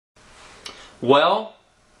Well,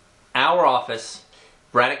 our office,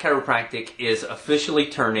 Braddock Chiropractic, is officially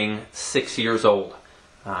turning 6 years old.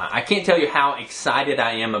 I can't tell you how excited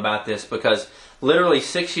I am about this because literally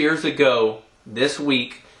 6 years ago this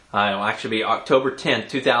week, it'll actually be October 10th,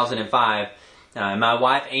 2005, my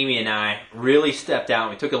wife Amy and I really stepped out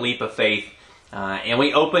and we took a leap of faith and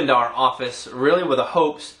we opened our office really with the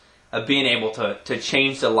hopes of being able to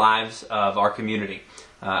change the lives of our community.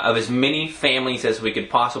 Of as many families as we could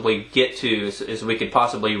possibly get to, as we could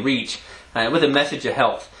possibly reach, with a message of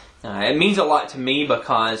health. It means a lot to me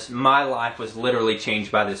because my life was literally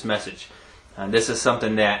changed by this message. This is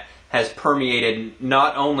something that has permeated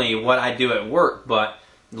not only what I do at work, but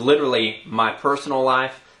literally my personal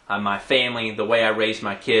life, my family, the way I raise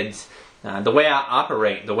my kids, the way I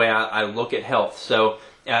operate, the way I look at health. So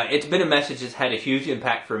it's been a message that's had a huge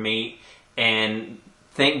impact for me, and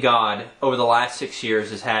thank God, over the last 6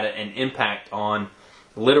 years has had an impact on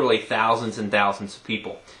literally thousands and thousands of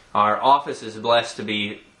people. Our office is blessed to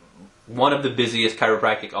be one of the busiest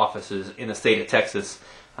chiropractic offices in the state of Texas.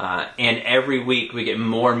 And every week we get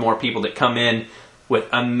more and more people that come in with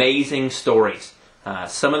amazing stories.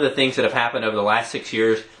 Some of the things that have happened over the last 6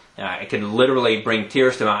 years, it can literally bring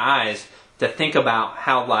tears to my eyes to think about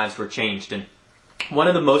how lives were changed. And one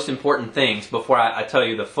of the most important things, before I tell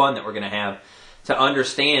you the fun that we're going to have, to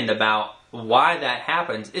understand about why that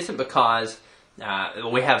happens isn't because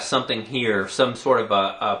we have something here, some sort of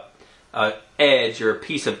a edge or a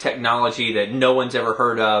piece of technology that no one's ever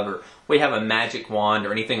heard of, or we have a magic wand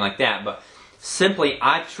or anything like that, but simply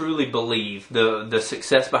I truly believe the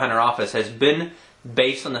success behind our office has been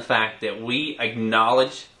based on the fact that we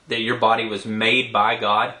acknowledge that your body was made by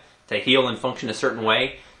God to heal and function a certain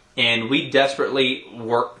way, and we desperately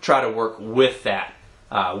try to work with that.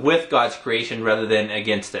 With God's creation rather than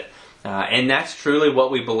against it. And that's truly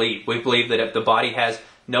what we believe. We believe that if the body has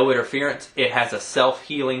no interference, it has a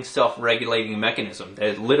self-healing, self-regulating mechanism.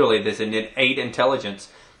 Literally, there's an innate intelligence.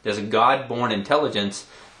 There's a God-born intelligence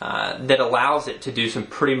that allows it to do some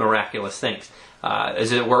pretty miraculous things.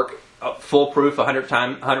 Does it work foolproof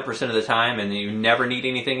 100% of the time and you never need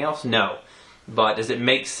anything else? No. But does it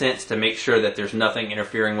make sense to make sure that there's nothing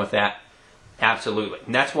interfering with that? Absolutely.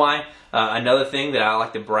 And that's why another thing that I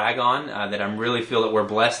like to brag on, that I really feel that we're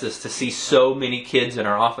blessed, is to see so many kids in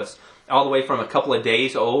our office, all the way from a couple of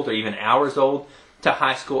days old or even hours old to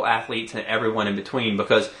high school athletes and everyone in between.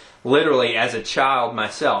 Because literally, as a child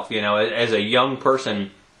myself, as a young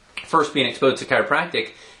person, first being exposed to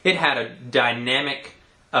chiropractic, it had a dynamic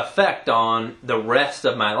effect on the rest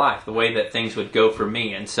of my life, the way that things would go for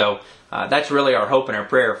me. And so that's really our hope and our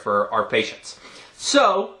prayer for our patients.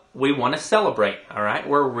 So we want to celebrate, all right?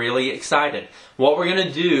 We're really excited. What we're going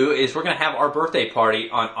to do is we're going to have our birthday party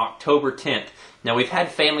on October 10th. Now, we've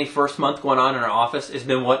had Family First Month going on in our office. It's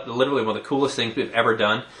been literally one of the coolest things we've ever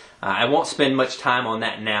done. I won't spend much time on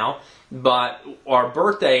that now, but our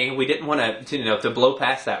birthday, we didn't want to blow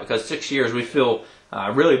past that because 6 years we feel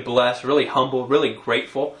really blessed, really humble, really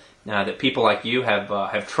grateful that people like you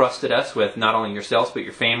have trusted us with not only yourselves but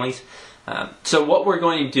your families. So what we're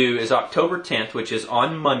going to do is October 10th, which is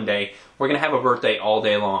on Monday, we're going to have a birthday all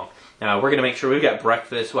day long. We're going to make sure we've got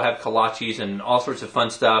breakfast, we'll have kolaches and all sorts of fun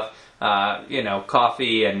stuff,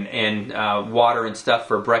 coffee and water and stuff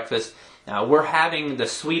for breakfast. We're having the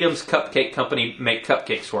Sweetums Cupcake Company make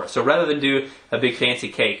cupcakes for us. So rather than do a big fancy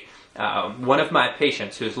cake, one of my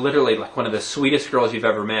patients, who's literally like one of the sweetest girls you've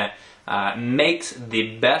ever met, makes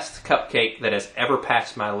the best cupcake that has ever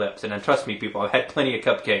passed my lips. And trust me, people, I've had plenty of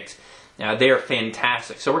cupcakes. They are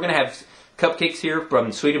fantastic. So we're going to have cupcakes here from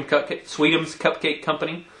Sweetums Cupcake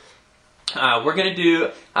Company. We're going to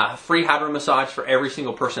do a free hydro massage for every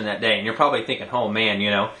single person that day. And you're probably thinking, oh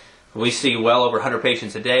man, we see well over 100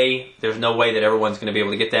 patients a day. There's no way that everyone's going to be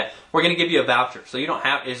able to get that. We're going to give you a voucher. So you don't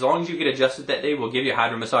have, as long as you get adjusted that day, we'll give you a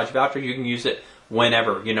hydro massage voucher. You can use it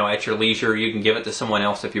whenever, at your leisure. You can give it to someone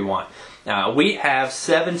else if you want. We have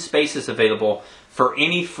 7 spaces available for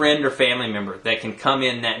any friend or family member that can come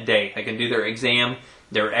in that day. They can do their exam,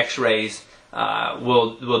 their x-rays.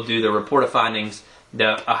 We'll do the report of findings,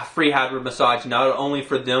 a free hydro massage, not only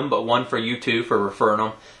for them, but one for you too, for referring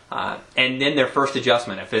them. And then their first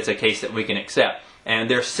adjustment, if it's a case that we can accept. And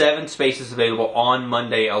there's 7 spaces available on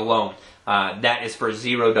Monday alone. That is for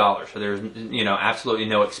 $0. So there's, absolutely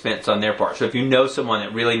no expense on their part. So if you know someone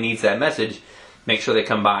that really needs that message, make sure they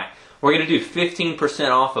come by. We're going to do 15%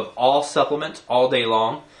 off of all supplements all day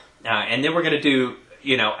long. And then we're going to do,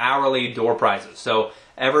 hourly door prizes. So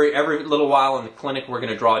every little while in the clinic, we're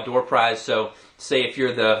going to draw a door prize. So say if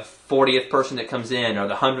you're the 40th person that comes in or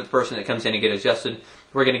the 100th person that comes in and get adjusted,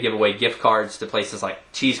 we're going to give away gift cards to places like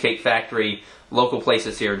Cheesecake Factory, local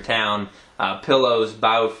places here in town, pillows,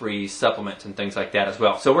 BioFreeze, supplements, and things like that as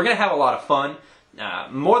well. So we're going to have a lot of fun.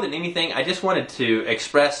 More than anything, I just wanted to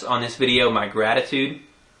express on this video my gratitude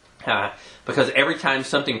because every time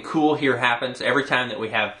something cool here happens, every time that we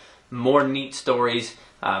have more neat stories,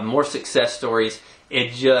 more success stories,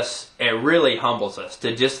 it really humbles us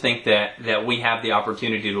to just think that we have the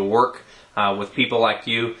opportunity to work with people like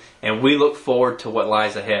you, and we look forward to what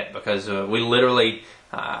lies ahead because we're literally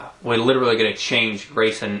going to change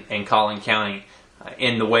Grayson and Collin County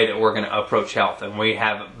in the way that we're going to approach health. And we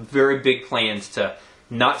have very big plans to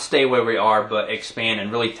not stay where we are, but expand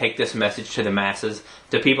and really take this message to the masses,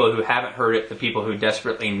 to people who haven't heard it, to people who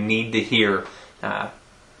desperately need to hear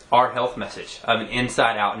our health message of an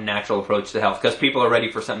inside-out and natural approach to health, because people are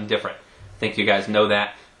ready for something different. I think you guys know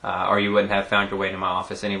that, or you wouldn't have found your way to my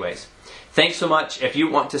office anyways. Thanks so much. If you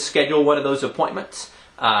want to schedule one of those appointments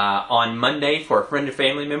on Monday for a friend or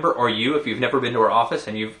family member, or you, if you've never been to our office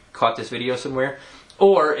and you've caught this video somewhere,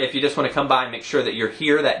 or if you just want to come by and make sure that you're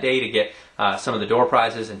here that day to get some of the door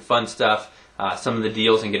prizes and fun stuff, some of the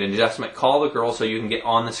deals, and get an adjustment, call the girl so you can get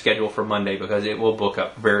on the schedule for Monday, because it will book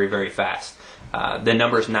up very, very fast. The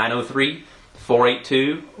number is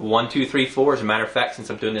 903-482-1234. As a matter of fact, since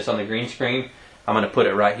I'm doing this on the green screen, I'm going to put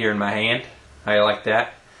it right here in my hand. How you like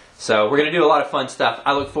that? So we're going to do a lot of fun stuff.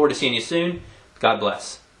 I look forward to seeing you soon. God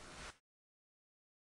bless.